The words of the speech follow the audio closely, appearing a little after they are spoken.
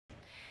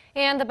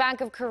And the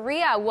Bank of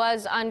Korea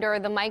was under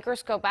the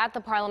microscope at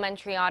the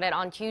parliamentary audit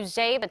on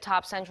Tuesday. The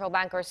top central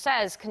banker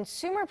says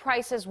consumer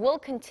prices will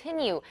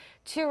continue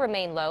to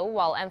remain low,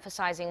 while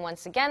emphasizing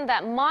once again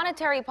that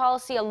monetary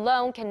policy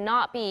alone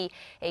cannot be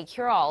a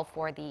cure-all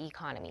for the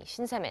economy.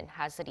 Shin Se-min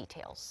has the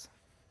details.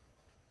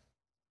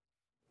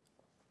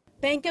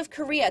 Bank of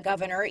Korea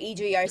Governor Lee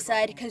Ju-yeol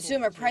said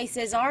consumer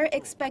prices are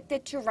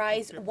expected to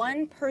rise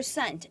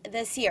 1%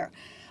 this year,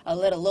 a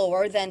little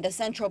lower than the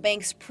central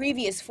bank's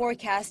previous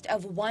forecast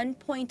of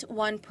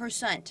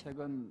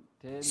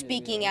 1.1%.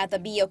 Speaking at the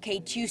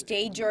BOK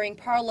Tuesday during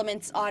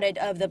Parliament's audit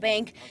of the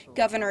bank,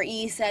 Governor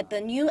Lee said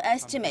the new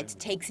estimate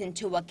takes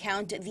into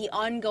account the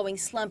ongoing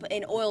slump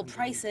in oil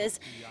prices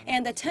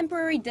and the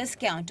temporary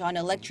discount on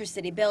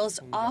electricity bills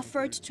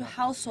offered to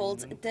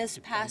households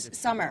this past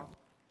summer.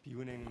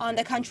 On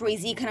the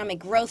country's economic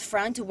growth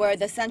front, where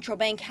the central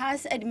bank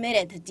has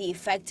admitted the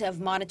effect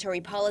of monetary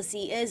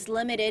policy is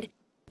limited,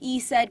 Lee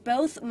said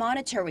both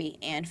monetary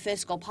and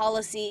fiscal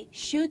policy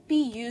should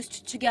be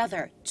used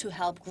together to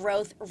help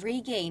growth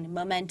regain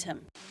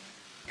momentum.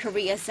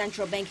 Korea's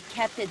central bank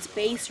kept its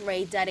base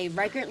rate at a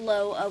record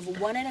low of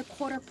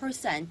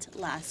 1.25%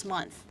 last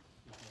month.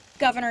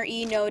 Governor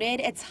Lee noted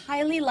it's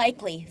highly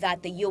likely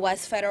that the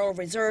U.S. Federal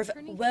Reserve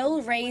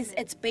will raise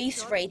its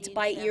base rate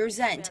by year's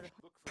end,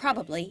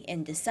 probably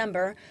in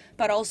December,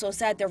 but also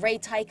said the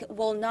rate hike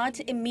will not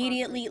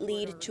immediately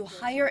lead to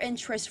higher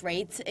interest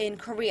rates in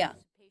Korea.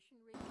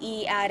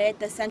 Lee added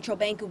the central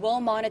bank will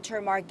monitor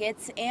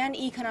markets and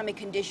economic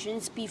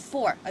conditions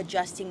before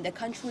adjusting the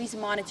country's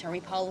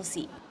monetary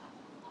policy.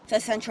 The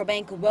central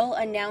bank will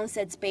announce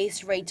its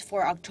base rate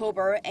for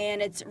October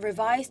and its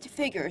revised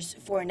figures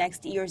for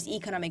next year's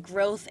economic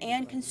growth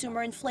and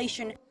consumer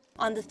inflation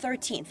on the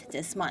 13th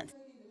this month.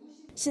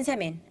 Shin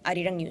Se-min,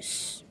 Arirang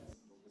News.